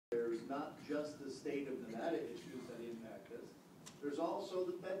just the state of Nevada issues that impact us. There's also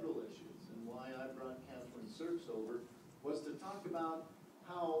the federal issues, and why I brought Catherine Sirks over was to talk about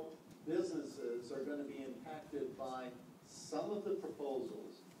how businesses are going to be impacted by some of the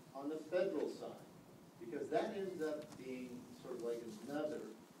proposals on the federal side, because that ends up being sort of like another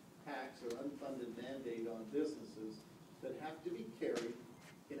tax or unfunded mandate on businesses that have to be carried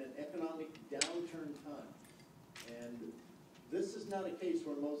in an economic downturn time. And this is not a case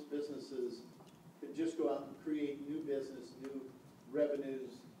where most businesses could just go out and create new business, new revenues.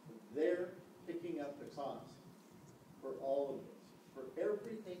 They're picking up the cost for all of this, for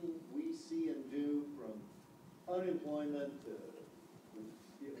everything we see and do, from unemployment to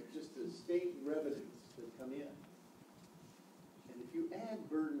just the state revenues that come in. And if you add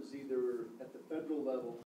burdens either at the federal level